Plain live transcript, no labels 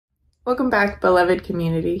Welcome back, beloved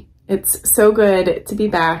community. It's so good to be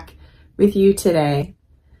back with you today.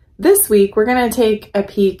 This week, we're going to take a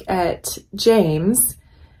peek at James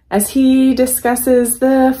as he discusses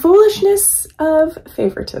the foolishness of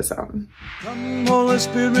favoritism. Come, Holy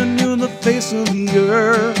Spirit, renew the face of the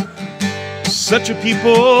earth. Set your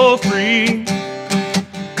people free.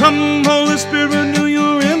 Come, Holy Spirit, renew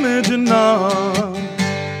your image in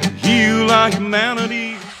us. Heal our humanity.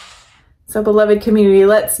 So, beloved community,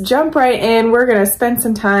 let's jump right in. We're going to spend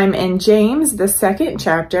some time in James, the 2nd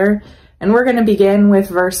chapter, and we're going to begin with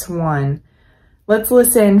verse 1. Let's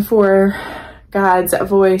listen for God's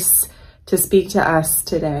voice to speak to us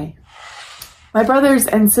today. My brothers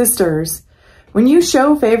and sisters, when you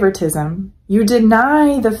show favoritism, you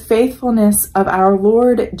deny the faithfulness of our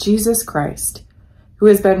Lord Jesus Christ, who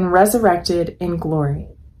has been resurrected in glory.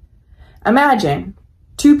 Imagine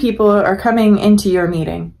 2 people are coming into your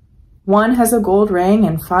meeting. One has a gold ring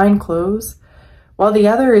and fine clothes, while the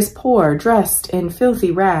other is poor, dressed in filthy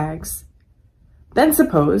rags. Then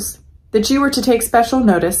suppose that you were to take special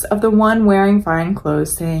notice of the one wearing fine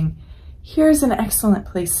clothes, saying, "Here's an excellent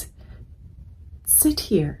place. Sit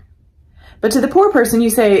here." But to the poor person you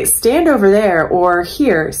say, "Stand over there," or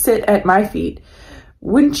 "Here, sit at my feet."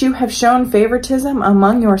 Wouldn't you have shown favoritism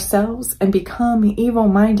among yourselves and become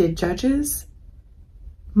evil-minded judges?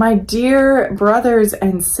 My dear brothers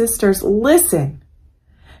and sisters, listen.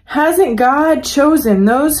 Hasn't God chosen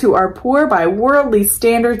those who are poor by worldly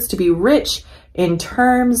standards to be rich in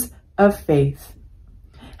terms of faith?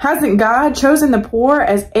 Hasn't God chosen the poor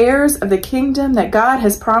as heirs of the kingdom that God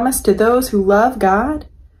has promised to those who love God?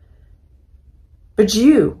 But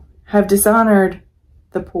you have dishonored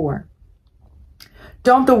the poor.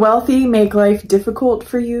 Don't the wealthy make life difficult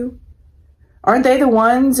for you? Aren't they the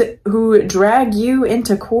ones who drag you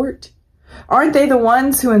into court? Aren't they the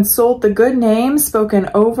ones who insult the good name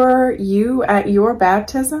spoken over you at your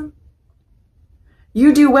baptism?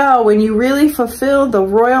 You do well when you really fulfill the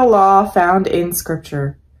royal law found in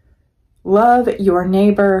Scripture. Love your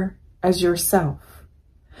neighbor as yourself.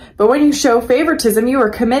 But when you show favoritism, you are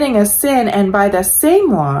committing a sin, and by the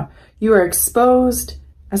same law, you are exposed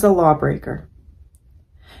as a lawbreaker.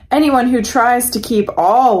 Anyone who tries to keep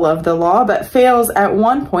all of the law but fails at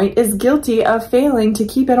one point is guilty of failing to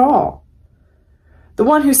keep it all. The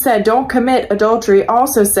one who said, "Don't commit adultery,"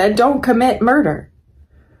 also said, "Don't commit murder."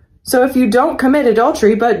 So if you don't commit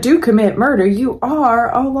adultery but do commit murder, you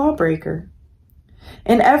are a lawbreaker.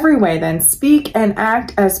 In every way, then, speak and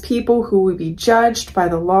act as people who will be judged by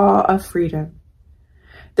the law of freedom.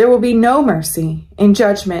 There will be no mercy in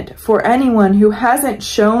judgment for anyone who hasn't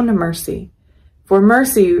shown mercy, for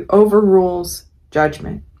mercy overrules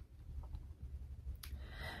judgment.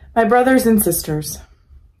 My brothers and sisters,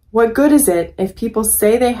 what good is it if people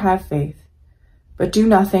say they have faith, but do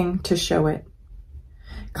nothing to show it?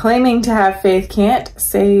 Claiming to have faith can't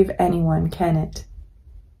save anyone, can it?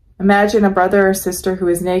 Imagine a brother or sister who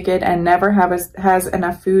is naked and never has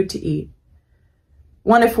enough food to eat.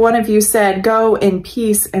 If one of you said, "Go in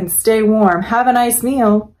peace and stay warm, have a nice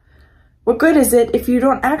meal," what good is it if you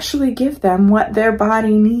don't actually give them what their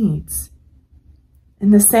body needs?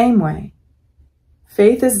 In the same way,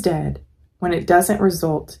 faith is dead when it doesn't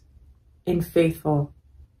result in faithful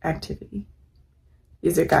activity.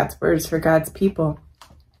 These are God's words for God's people.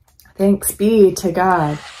 Thanks be to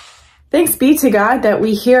God. Thanks be to God that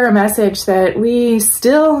we hear a message that we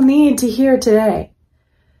still need to hear today.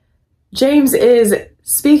 James is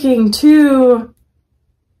speaking to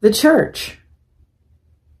the church.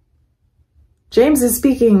 James is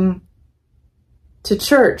speaking to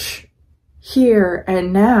church here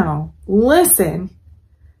and now. Listen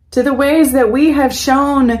to the ways that we have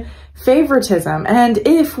shown favoritism. And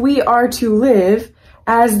if we are to live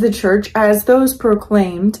as the church, as those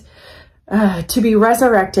proclaimed to be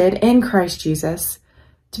resurrected in Christ Jesus,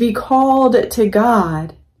 to be called to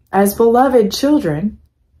God as beloved children,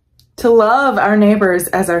 to love our neighbors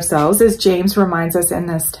as ourselves, as James reminds us in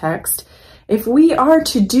this text, if we are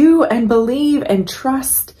to do and believe and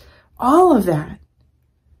trust all of that,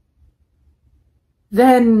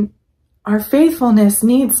 then our faithfulness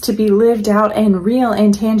needs to be lived out in real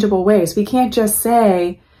and tangible ways. We can't just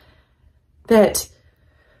say that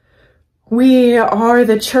we are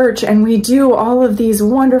the church and we do all of these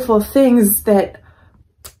wonderful things, that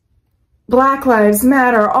Black Lives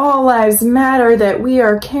Matter, all lives matter, that we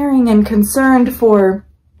are caring and concerned for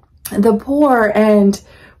the poor, and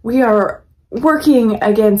we are working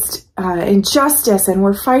against injustice, and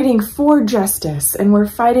we're fighting for justice, and we're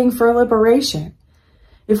fighting for liberation.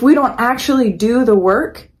 If we don't actually do the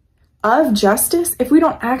work of justice, if we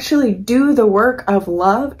don't actually do the work of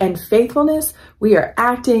love and faithfulness, we are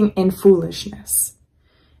acting in foolishness.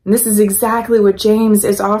 And this is exactly what James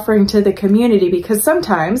is offering to the community, because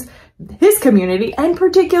sometimes his community, and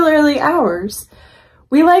particularly ours,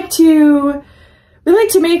 we like to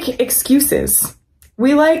make excuses.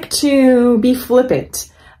 We like to be flippant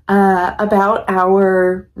about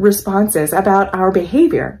our responses, about our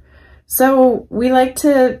behavior. So we like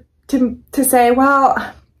to say,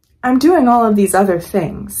 well, I'm doing all of these other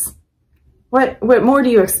things. What more do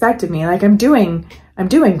you expect of me? Like, I'm doing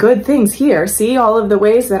good things here. See all of the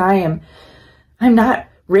ways that I'm not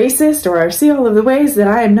racist, or see all of the ways that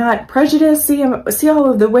I am not prejudiced. See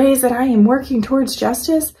all of the ways that I am working towards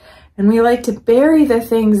justice. And we like to bury the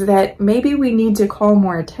things that maybe we need to call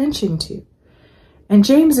more attention to. And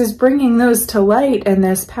James is bringing those to light in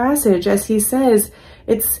this passage as he says,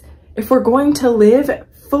 if we're going to live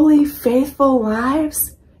fully faithful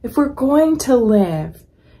lives, if we're going to live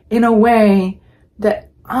in a way that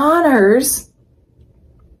honors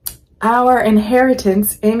our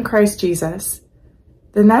inheritance in Christ Jesus,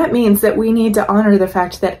 then that means that we need to honor the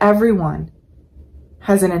fact that everyone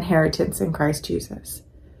has an inheritance in Christ Jesus.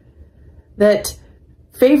 That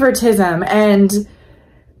favoritism and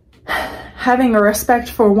having a respect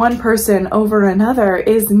for one person over another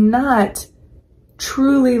is not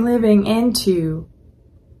truly living into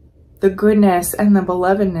the goodness and the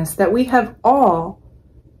belovedness that we have all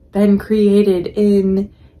been created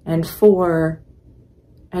in and for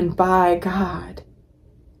and by God.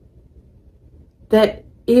 That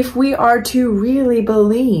if we are to really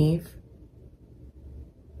believe,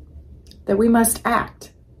 that we must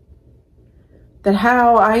act. That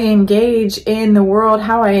how I engage in the world,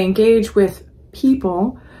 how I engage with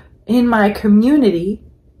people in my community,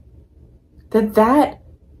 that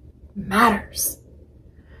matters.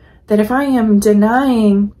 That if I am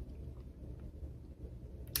denying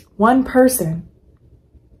one person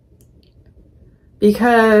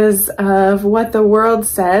because of what the world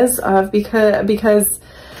says, because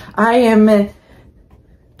I am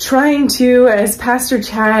trying to, as Pastor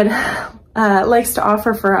Chad likes to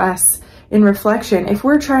offer for us in reflection, if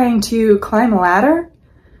we're trying to climb a ladder,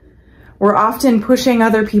 we're often pushing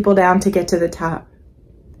other people down to get to the top.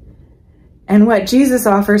 And what Jesus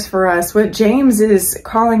offers for us, what James is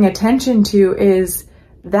calling attention to, is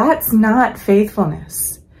that's not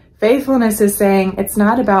faithfulness. Faithfulness is saying it's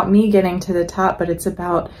not about me getting to the top, but it's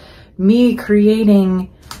about me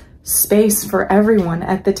creating space for everyone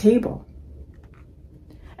at the table.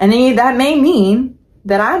 And that may mean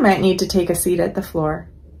that I might need to take a seat at the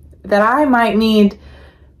floor, that I might need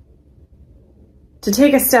to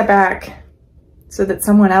take a step back so that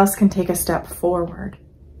someone else can take a step forward.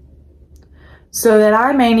 So that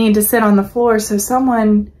I may need to sit on the floor so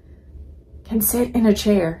someone can sit in a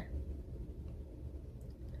chair.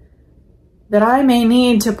 That I may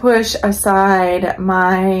need to push aside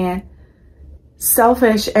my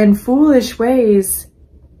selfish and foolish ways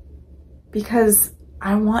because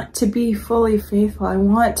I want to be fully faithful. I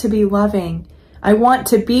want to be loving. I want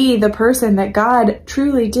to be the person that God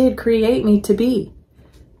truly did create me to be.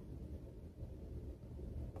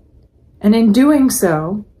 And in doing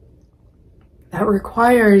so, that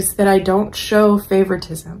requires that I don't show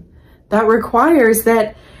favoritism. That requires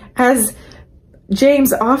that, as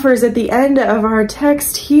James offers at the end of our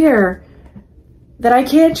text here, that I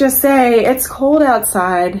can't just say, it's cold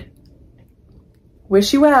outside.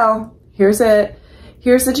 Wish you well. Here's a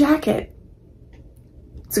jacket.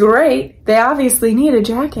 It's great. They obviously need a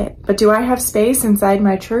jacket. But do I have space inside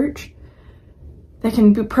my church that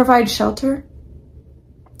can provide shelter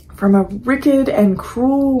from a wicked and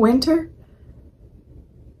cruel winter?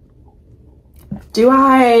 Do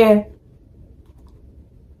I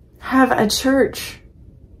have a church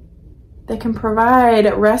that can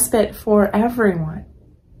provide respite for everyone,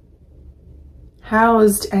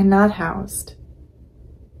 housed and not housed?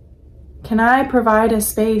 Can I provide a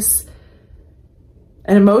space,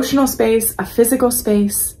 an emotional space, a physical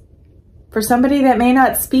space for somebody that may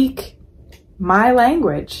not speak my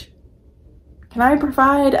language? Can I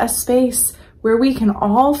provide a space where we can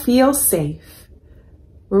all feel safe,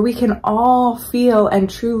 where we can all feel and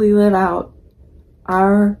truly live out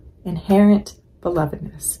our inherent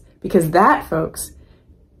belovedness? Because that, folks,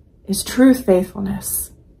 is true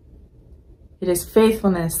faithfulness. It is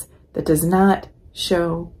faithfulness that does not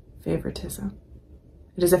show favoritism.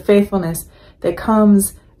 It is a faithfulness that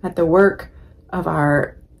comes at the work of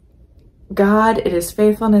our God. It is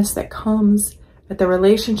faithfulness that comes at the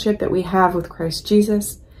relationship that we have with Christ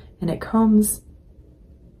Jesus. And it comes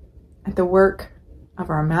at the work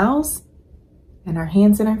of our mouths and our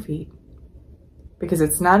hands and our feet. because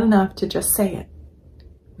it's not enough to just say it.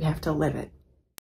 We have to live it.